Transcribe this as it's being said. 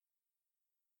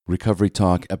Recovery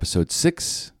Talk, Episode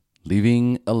 6,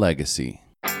 Leaving a Legacy.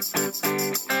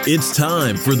 It's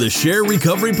time for the Share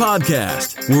Recovery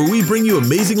Podcast, where we bring you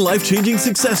amazing life-changing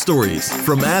success stories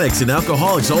from addicts and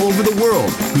alcoholics all over the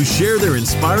world who share their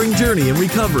inspiring journey in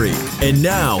recovery. And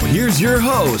now, here's your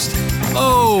host,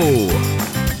 O.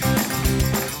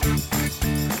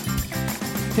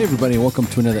 Hey everybody, welcome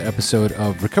to another episode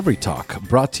of Recovery Talk,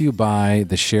 brought to you by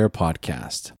the Share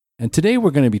Podcast. And today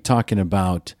we're going to be talking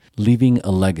about leaving a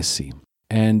legacy.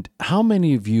 And how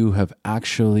many of you have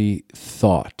actually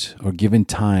thought or given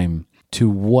time to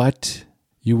what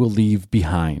you will leave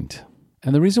behind?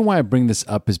 And the reason why I bring this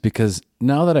up is because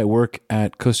now that I work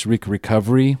at Costa Rica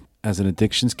Recovery as an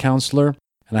addictions counselor,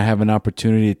 and I have an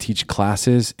opportunity to teach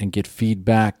classes and get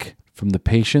feedback from the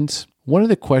patients, one of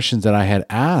the questions that I had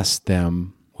asked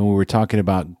them when we were talking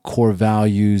about core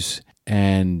values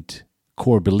and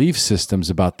core belief systems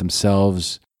about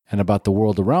themselves and about the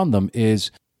world around them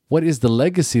is, what is the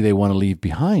legacy they want to leave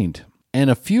behind? And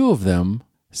a few of them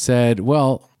said,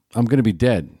 well, I'm going to be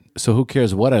dead, so who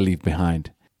cares what I leave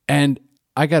behind? And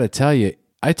I got to tell you,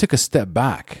 I took a step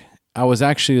back. I was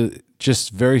actually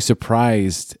just very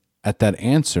surprised at that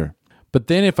answer. But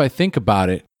then if I think about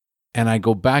it, and I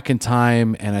go back in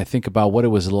time and I think about what it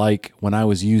was like when I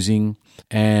was using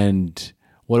and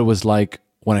what it was like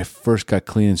when I first got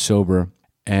clean and sober,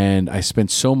 and I spent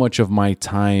so much of my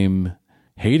time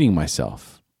hating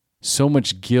myself, so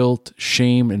much guilt,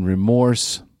 shame, and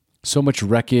remorse, so much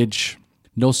wreckage,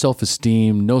 no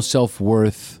self-esteem, no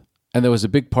self-worth, and there was a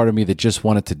big part of me that just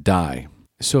wanted to die.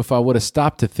 So if I would have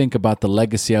stopped to think about the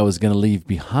legacy I was going to leave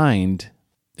behind,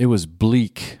 it was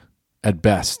bleak at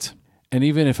best. And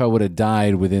even if I would have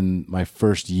died within my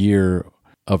first year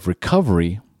of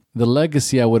recovery, the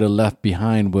legacy I would have left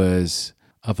behind was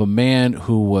of a man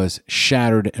who was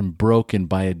shattered and broken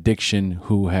by addiction,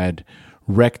 who had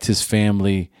wrecked his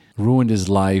family, ruined his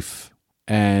life,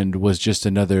 and was just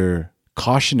another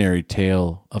cautionary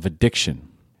tale of addiction.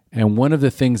 And one of the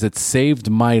things that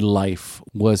saved my life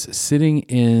was sitting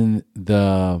in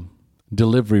the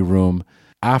delivery room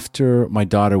after my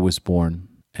daughter was born.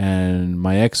 And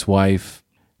my ex-wife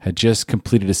had just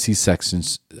completed a C-section,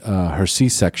 her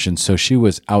C-section, so she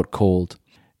was out cold.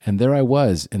 And there I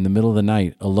was in the middle of the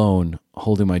night, alone,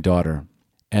 holding my daughter.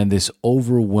 And this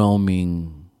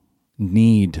overwhelming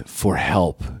need for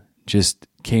help just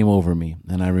came over me.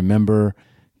 And I remember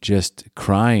just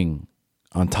crying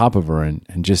on top of her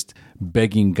and just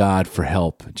begging God for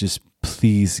help. Just,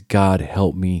 please, God,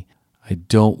 help me. I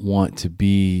don't want to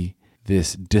be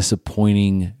this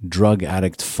disappointing drug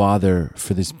addict father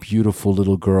for this beautiful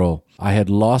little girl. I had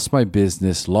lost my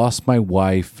business, lost my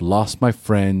wife, lost my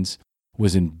friends,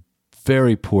 was in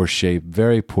very poor shape,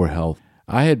 very poor health.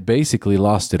 I had basically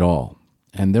lost it all.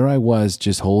 And there I was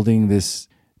just holding this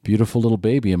beautiful little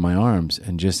baby in my arms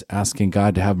and just asking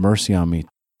God to have mercy on me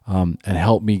and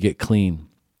help me get clean.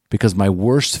 Because my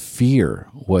worst fear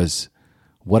was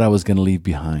what I was going to leave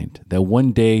behind. That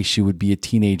one day she would be a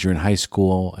teenager in high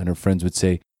school and her friends would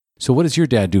say, so what does your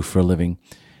dad do for a living?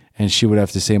 And she would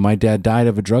have to say, my dad died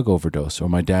of a drug overdose, or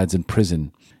my dad's in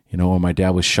prison, or my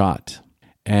dad was shot.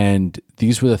 And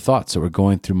these were the thoughts that were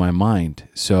going through my mind.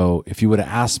 So if you would have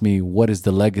asked me, what is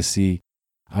the legacy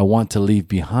I want to leave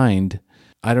behind?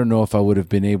 I don't know if I would have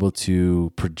been able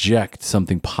to project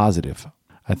something positive.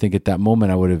 I think at that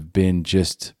moment I would have been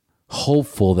just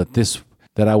hopeful that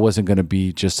I wasn't going to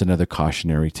be just another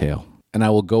cautionary tale. And I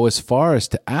will go as far as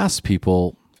to ask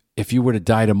people, if you were to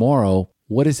die tomorrow,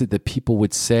 what is it that people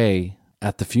would say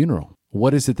at the funeral?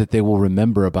 What is it that they will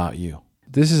remember about you?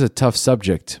 This is a tough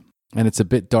subject, and it's a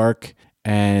bit dark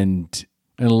and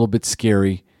a little bit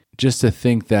scary, just to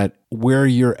think that where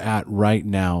you're at right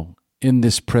now, in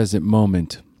this present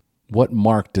moment, what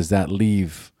mark does that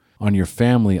leave on your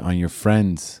family, on your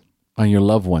friends, on your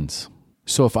loved ones?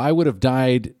 So if I would have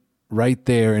died right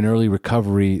there in early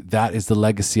recovery, that is the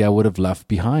legacy I would have left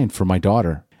behind for my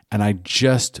daughter. And I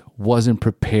just wasn't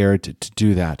prepared to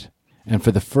do that. And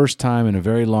for the first time in a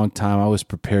very long time, I was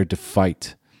prepared to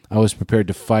fight. I was prepared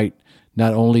to fight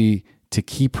not only to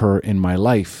keep her in my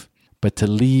life, but to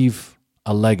leave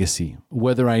a legacy.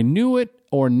 Whether I knew it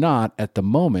or not at the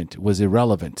moment was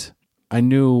irrelevant. I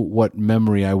knew what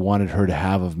memory I wanted her to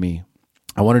have of me.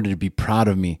 I wanted her to be proud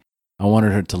of me. I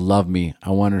wanted her to love me. I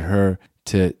wanted her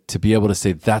to be able to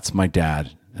say, that's my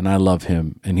dad, and I love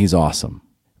him, and he's awesome.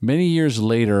 Many years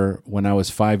later, when I was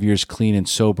 5 years clean and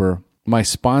sober, my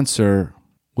sponsor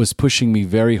was pushing me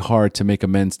very hard to make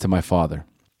amends to my father.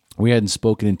 We hadn't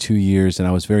spoken in 2 years, and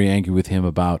I was very angry with him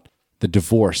about the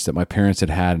divorce that my parents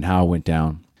had and how it went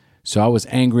down. So I was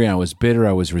angry, I was bitter,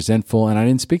 I was resentful, and I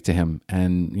didn't speak to him.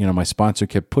 And, my sponsor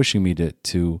kept pushing me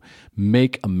to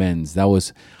make amends. That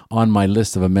was on my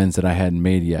list of amends that I hadn't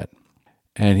made yet.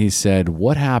 And he said,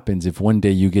 what happens if one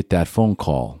day you get that phone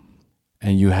call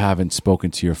and you haven't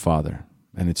spoken to your father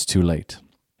and it's too late?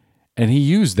 And he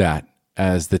used that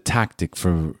as the tactic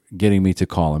for getting me to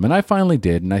call him. And I finally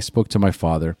did, and I spoke to my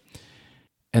father.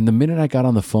 And the minute I got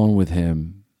on the phone with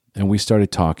him and we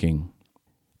started talking,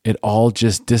 it all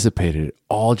just dissipated. It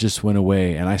all just went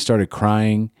away. And I started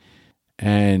crying,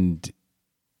 and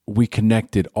we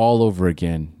connected all over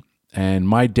again. And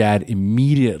my dad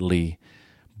immediately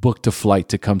booked a flight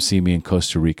to come see me in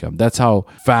Costa Rica. That's how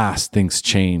fast things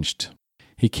changed.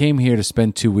 He came here to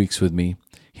spend 2 weeks with me.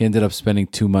 He ended up spending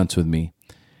 2 months with me.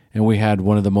 And we had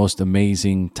one of the most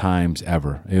amazing times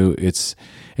ever. It's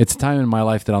a time in my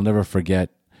life that I'll never forget.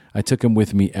 I took him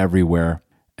with me everywhere.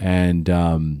 And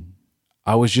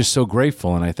I was just so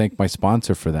grateful, and I thank my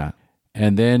sponsor for that.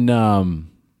 And then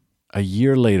a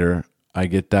year later, I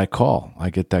get that call. I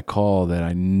get that call that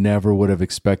I never would have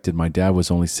expected. My dad was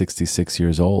only 66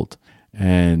 years old.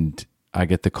 And I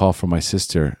get the call from my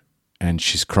sister, and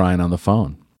she's crying on the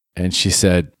phone. And she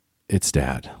said, "It's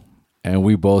Dad." And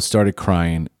we both started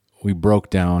crying. We broke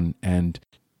down, and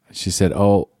she said,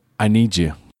 "Oh, I need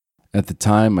you." At the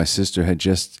time, my sister had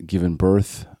just given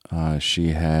birth.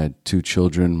 She had 2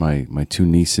 children, my 2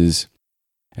 nieces,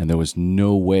 and there was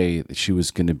no way that she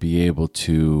was going to be able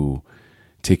to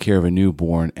take care of a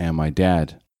newborn and my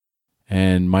dad.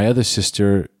 And my other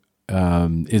sister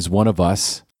is one of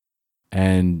us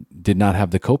and did not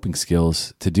have the coping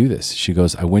skills to do this. She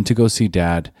goes, "I went to go see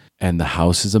Dad, and the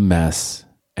house is a mess,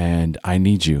 and I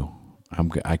need you.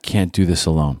 I can't do this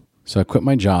alone." So I quit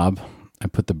my job, I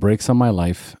put the brakes on my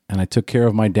life, and I took care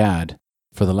of my dad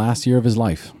for the last year of his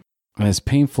life. And as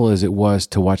painful as it was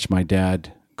to watch my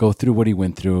dad go through what he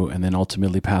went through and then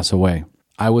ultimately pass away,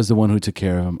 I was the one who took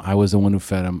care of him. I was the one who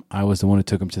fed him. I was the one who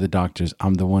took him to the doctors.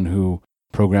 I'm the one who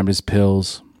programmed his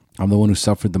pills. I'm the one who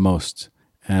suffered the most.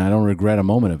 And I don't regret a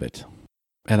moment of it.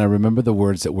 And I remember the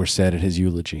words that were said at his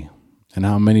eulogy and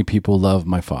how many people love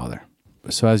my father.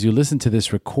 So as you listen to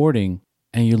this recording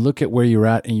and you look at where you're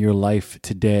at in your life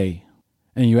today,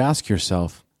 and you ask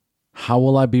yourself, how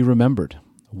will I be remembered?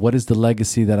 What is the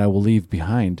legacy that I will leave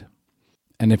behind?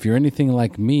 And if you're anything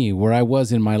like me, where I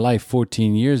was in my life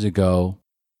 14 years ago,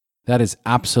 that is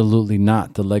absolutely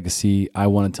not the legacy I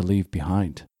wanted to leave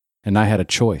behind. And I had a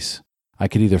choice. I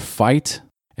could either fight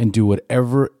and do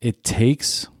whatever it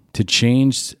takes to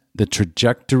change the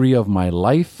trajectory of my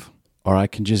life, or I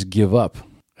can just give up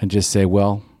and just say,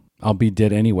 well, I'll be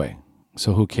dead anyway,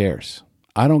 so who cares?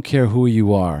 I don't care who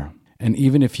you are. And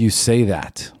even if you say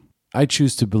that, I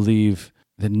choose to believe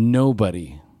that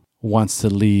nobody wants to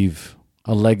leave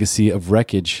a legacy of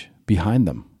wreckage behind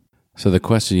them. So the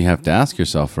question you have to ask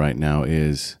yourself right now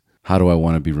is, how do I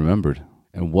want to be remembered?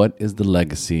 And what is the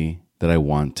legacy that I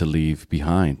want to leave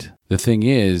behind? The thing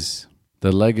is,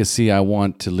 the legacy I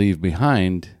want to leave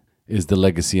behind is the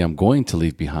legacy I'm going to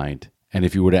leave behind. And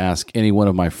if you were to ask any one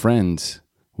of my friends,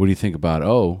 what do you think about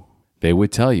O? They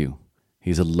would tell you,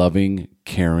 he's a loving,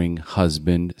 caring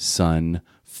husband, son,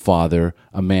 father,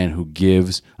 a man who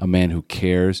gives, a man who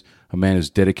cares, a man who's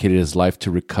dedicated his life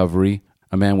to recovery,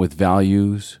 a man with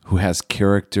values, who has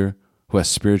character, who has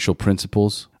spiritual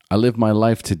principles. I live my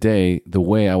life today the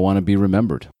way I want to be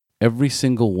remembered. Every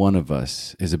single one of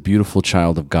us is a beautiful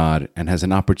child of God and has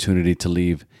an opportunity to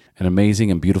leave an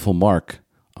amazing and beautiful mark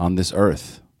on this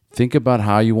earth. Think about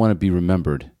how you want to be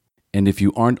remembered. And if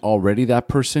you aren't already that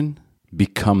person,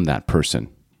 become that person.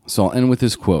 So I'll end with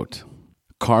this quote.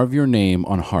 Carve your name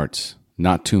on hearts,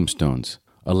 not tombstones.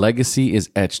 A legacy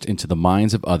is etched into the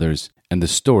minds of others and the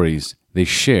stories they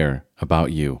share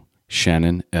about you.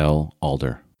 Shannon L.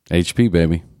 Alder. HP,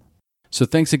 baby. So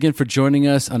thanks again for joining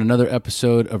us on another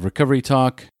episode of Recovery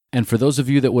Talk. And for those of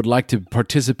you that would like to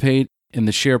participate in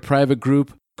the Share Private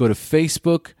Group, go to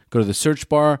Facebook, go to the search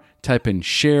bar, type in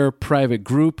Share Private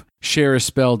Group. Share is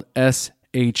spelled S-H-A-I-R.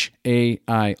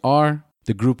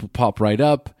 The group will pop right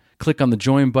up. Click on the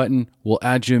join button. We'll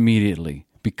add you immediately.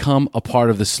 Become a part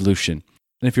of the solution.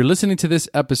 And if you're listening to this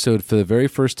episode for the very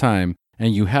first time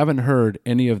and you haven't heard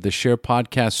any of the Share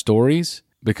podcast stories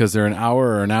because they're an hour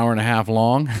or an hour and a half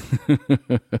long,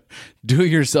 do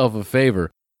yourself a favor.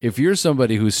 If you're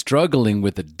somebody who's struggling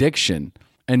with addiction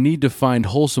and need to find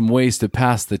wholesome ways to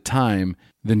pass the time,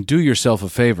 then do yourself a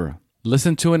favor.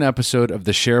 Listen to an episode of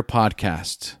the Share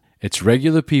podcast. It's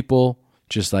regular people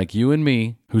just like you and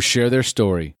me who share their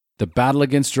story, the battle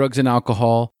against drugs and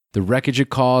alcohol, the wreckage it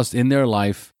caused in their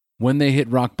life, when they hit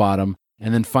rock bottom,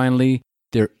 and then finally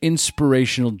their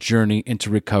inspirational journey into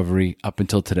recovery up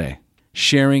until today.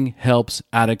 Sharing helps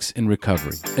addicts in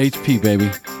recovery. HP,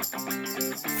 baby.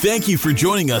 Thank you for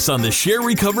joining us on the Share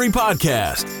Recovery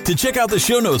Podcast. To check out the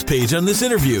show notes page on this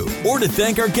interview or to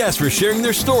thank our guests for sharing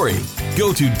their story,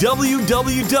 go to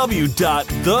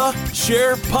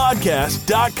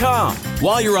www.thesharepodcast.com.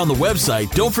 While you're on the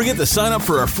website, don't forget to sign up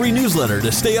for our free newsletter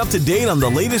to stay up to date on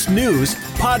the latest news,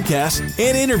 podcasts,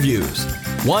 and interviews.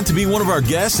 Want to be one of our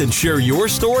guests and share your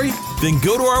story? Then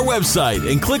go to our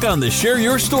website and click on the Share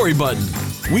Your Story button.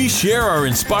 We share our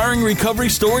inspiring recovery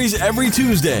stories every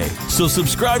Tuesday, so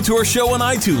subscribe to our show on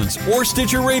iTunes or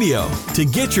Stitcher Radio to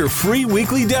get your free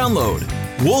weekly download.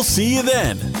 We'll see you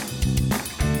then.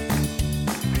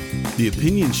 The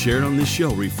opinions shared on this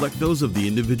show reflect those of the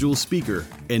individual speaker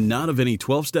and not of any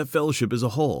 12-Step Fellowship as a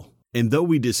whole. And though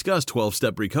we discuss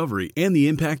 12-Step recovery and the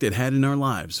impact it had in our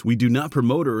lives, we do not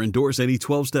promote or endorse any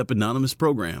 12-Step Anonymous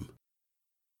program.